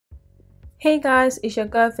Hey guys, it's your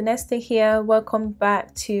girl Vanessa here. Welcome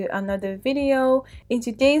back to another video. In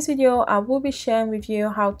today's video, I will be sharing with you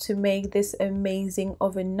how to make this amazing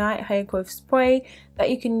overnight hair growth spray that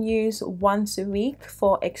you can use once a week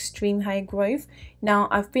for extreme hair growth. Now,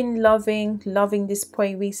 I've been loving this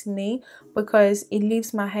spray recently because it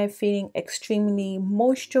leaves my hair feeling extremely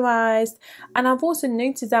moisturized, and I've also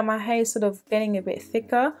noticed that my hair is sort of getting a bit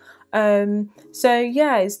thicker. So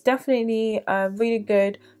yeah, it's definitely really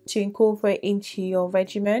good to incorporate into your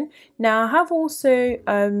regimen. Now, I have also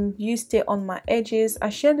used it on my edges. I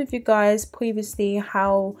shared with you guys previously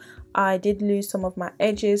how I did lose some of my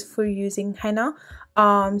edges through using henna.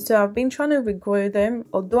 So I've been trying to regrow them,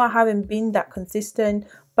 although I haven't been that consistent.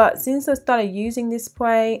 But since I started using this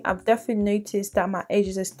spray, I've definitely noticed that my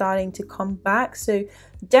edges are starting to come back. So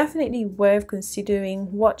definitely worth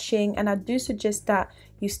considering watching, and I do suggest that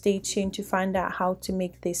you stay tuned to find out how to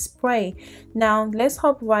make this spray. Now let's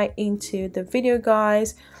hop right into the video,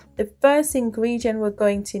 guys. The first ingredient we're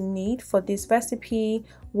going to need for this recipe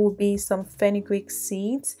will be some fenugreek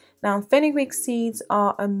seeds. Now, fenugreek seeds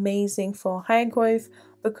are amazing for hair growth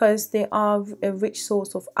because they are a rich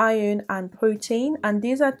source of iron and protein, and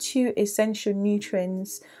these are two essential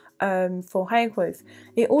nutrients for hair growth.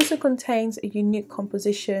 It also contains a unique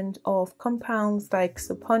composition of compounds like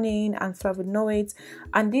saponin and flavonoids,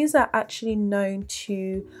 and these are actually known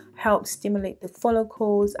to help stimulate the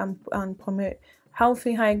follicles and promote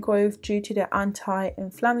healthy hair growth due to their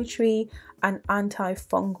anti-inflammatory and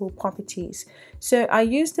antifungal properties. So I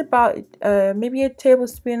used about maybe a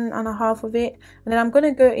tablespoon and a half of it, and then I'm going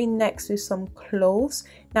to go in next with some cloves.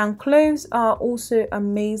 Now, cloves are also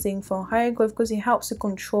amazing for hair growth because it helps to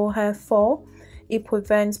control hair fall. It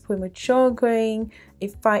prevents premature growing,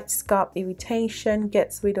 it fights scalp irritation,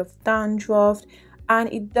 gets rid of dandruff,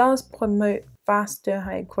 and it does promote faster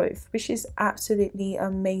hair growth, which is absolutely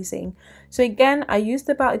amazing. So again, I used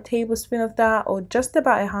about a tablespoon of that, or just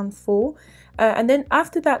about a handful. And then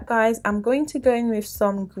after that, guys, I'm going to go in with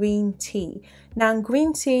some green tea. Now,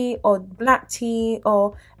 green tea or black tea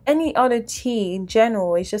or any other tea in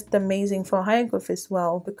general is just amazing for hair growth as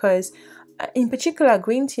well, because in particular,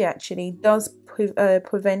 green tea actually does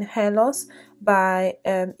prevent hair loss by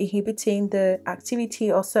inhibiting the activity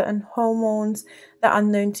of certain hormones that are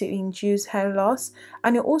known to induce hair loss,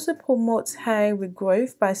 and it also promotes hair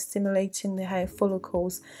regrowth by stimulating the hair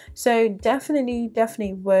follicles. So definitely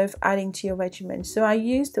worth adding to your regimen. So I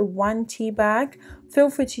used a 1 tea bag. Feel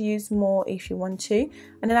free to use more if you want to.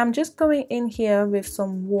 And then I'm just going in here with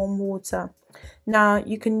some warm water. Now,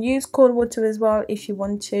 you can use cold water as well if you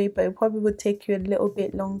want to, but it probably would take you a little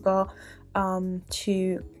bit longer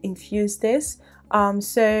to infuse this.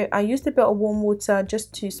 So I used a bit of warm water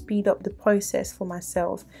just to speed up the process for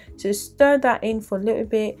myself. So stir that in for a little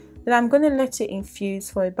bit, then I'm going to let it infuse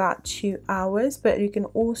for about 2 hours, but you can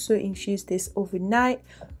also infuse this overnight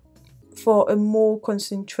for a more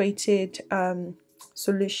concentrated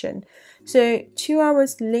solution. So 2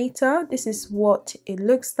 hours later, this is what it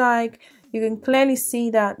looks like. You can clearly see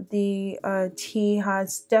that the tea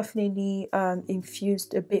has definitely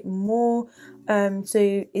infused a bit more. So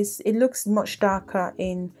it looks much darker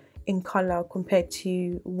in color compared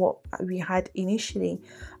to what we had initially.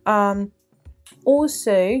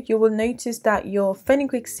 Also, you will notice that your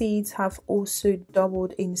fenugreek seeds have also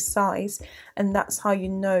doubled in size, and that's how you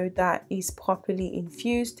know that it's properly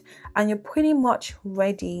infused and you're pretty much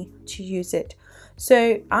ready to use it.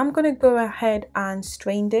 So I'm going to go ahead and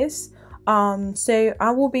strain this. So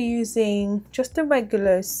I will be using just a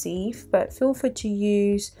regular sieve, but feel free to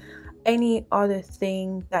use any other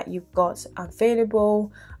thing that you've got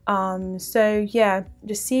available. So yeah,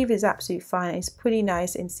 the sieve is absolutely fine. It's pretty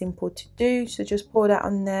nice and simple to do, so just pour that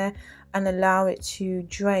on there and allow it to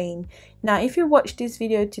drain. Now, if you watched this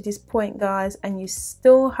video to this point, guys, and you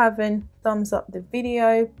still haven't thumbs up the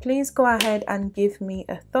video, please go ahead and give me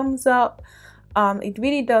a thumbs up. It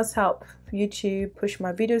really does help YouTube push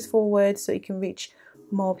my videos forward so it can reach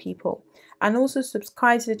more people. And also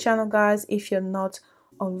subscribe to the channel, guys, if you're not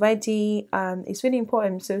already. It's really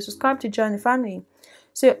important, so subscribe to join the family.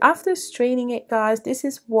 So after straining it, guys, this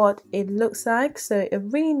is what it looks like. So a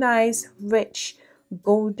really nice rich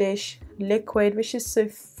goldish liquid, which is so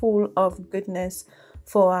full of goodness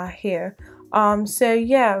for our hair. So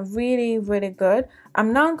yeah, really good.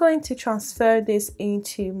 I'm now going to transfer this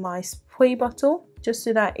into my spray bottle just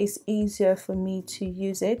so that it's easier for me to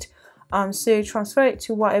use it. So transfer it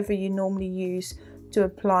to whatever you normally use to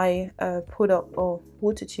apply product or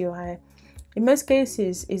water to your hair. In most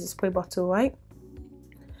cases is a spray bottle, right?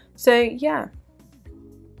 So yeah.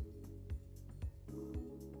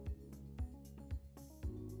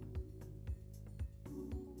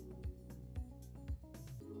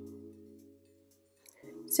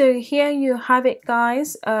 So here you have it,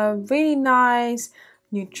 guys, a really nice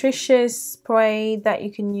nutritious spray that you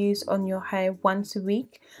can use on your hair once a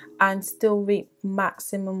week and still reap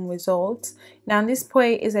maximum results. Now this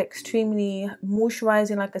spray is extremely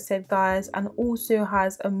moisturizing, like I said, guys, and also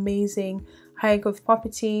has amazing hair growth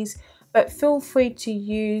properties, but feel free to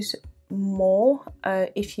use more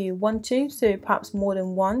if you want to, so perhaps more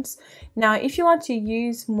than once. Now if you want to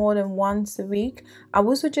use more than once a week, I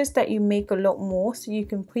would suggest that you make a lot more, so you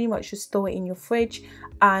can pretty much just store it in your fridge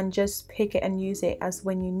and just pick it and use it as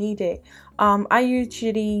when you need it. I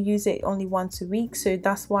usually use it only once a week, so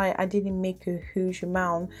that's why I didn't make a huge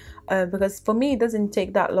amount, because for me it doesn't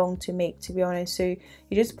take that long to make, to be honest. So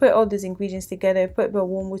you just put all those ingredients together, put a bit of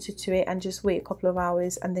warm water to it, and just wait a couple of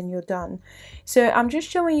hours, and then you're done. So I'm just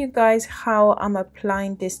showing you guys how I'm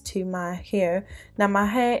applying this to my hair. Now my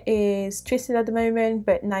hair is twisted at the moment,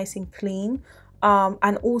 but nice and clean,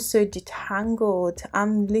 and also detangled.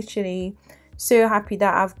 I'm literally so happy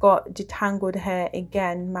that I've got detangled hair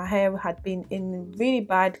again. My hair had been in really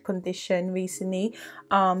bad condition recently,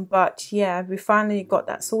 but yeah, we finally got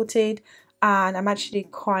that sorted, and I'm actually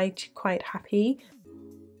quite happy.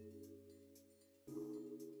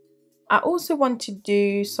 I also want to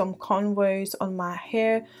do some cornrows on my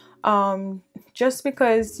hair, just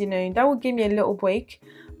because, you know, that will give me a little break.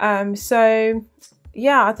 So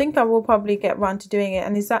yeah, I think I will probably get around to doing it,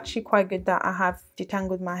 and it's actually quite good that I have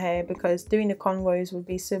detangled my hair, because doing the cornrows would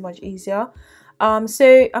be so much easier.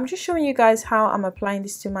 So I'm just showing you guys how I'm applying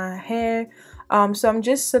this to my hair. So I'm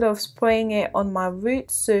just sort of spraying it on my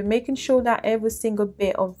roots, so making sure that every single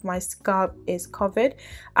bit of my scalp is covered.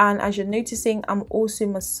 And as you're noticing, I'm also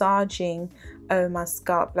massaging my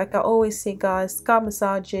scalp. Like I always say, guys, scalp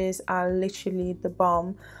massages are literally the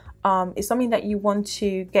bomb. It's something that you want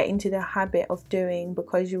to get into the habit of doing,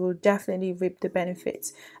 because you will definitely reap the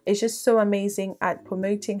benefits. It's just so amazing at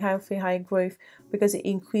promoting healthy hair growth, because it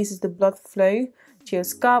increases the blood flow to your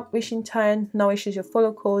scalp, which in turn nourishes your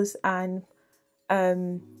follicles and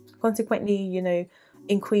consequently, you know,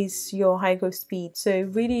 increase your hair growth speed. So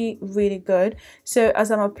really good. So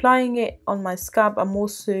as I'm applying it on my scalp, I'm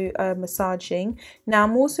also massaging. Now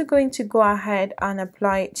I'm also going to go ahead and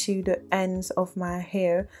apply it to the ends of my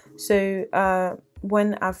hair. So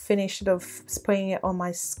when I've finished of spraying it on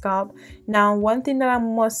my scalp. Now one thing that I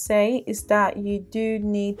must say is that you do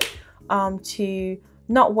need to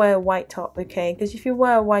not wear a white top, okay? Because if you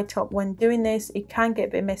wear a white top when doing this, it can get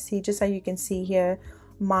a bit messy. Just as you can see here,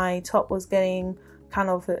 my top was getting kind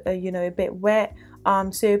of you know, a bit wet.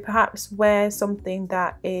 So perhaps wear something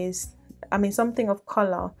that is, I mean, something of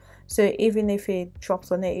color, so even if it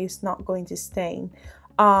drops on it, it's not going to stain.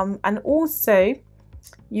 And also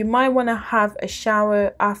you might want to have a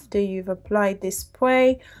shower after you've applied this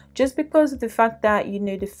spray, just because of the fact that, you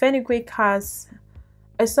know, the fenugreek has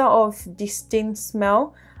a sort of distinct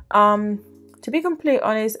smell. To be completely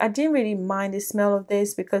honest, I didn't really mind the smell of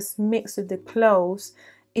this, because mixed with the cloves,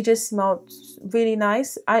 it just smelled really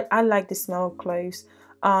nice. I like the smell of cloves,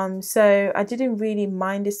 so I didn't really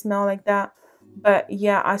mind the smell like that. But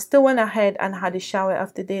yeah, I still went ahead and had a shower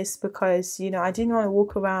after this, because, you know, I didn't want to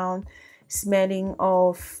walk around smelling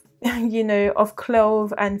of you know, of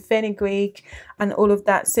clove and fenugreek and all of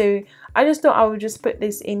that. So I just thought I would just put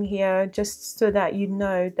this in here, just so that you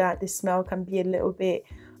know that the smell can be a little bit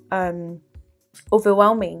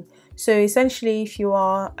overwhelming. So essentially, if you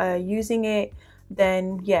are using it,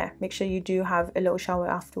 then yeah, make sure you do have a little shower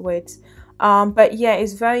afterwards. But yeah,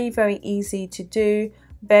 it's very easy to do,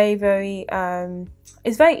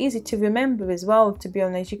 it's very easy to remember as well, to be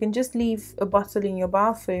honest. You can just leave a bottle in your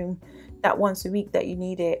bathroom that once a week that you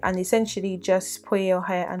need it, and essentially just spray your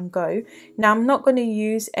hair and go. Now I'm not going to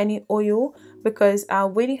use any oil, because I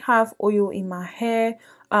already have oil in my hair.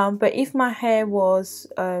 But if my hair was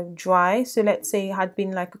dry, so let's say it had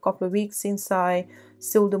been like a couple of weeks since I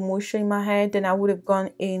sealed the moisture in my hair, then I would have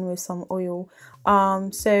gone in with some oil.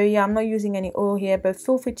 So yeah, I'm not using any oil here, but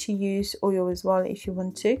feel free to use oil as well if you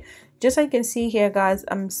want to. Just like you can see here, guys,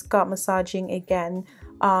 I'm scalp massaging again.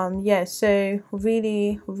 Yeah, so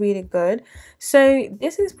really good. So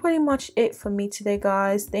this is pretty much it for me today,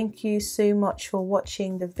 guys. Thank you so much for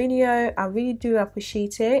watching the video. I really do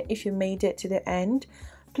appreciate it if you made it to the end.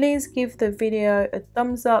 Please give the video a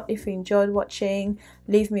thumbs up if you enjoyed watching.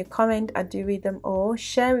 Leave me a comment, I do read them all.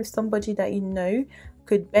 Share with somebody that you know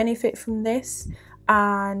could benefit from this,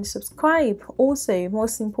 and subscribe also,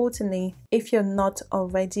 most importantly, if you're not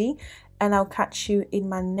already. And I'll catch you in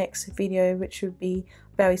my next video, which will be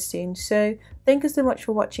very soon. So thank you so much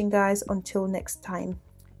for watching, guys. Until next time,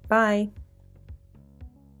 bye.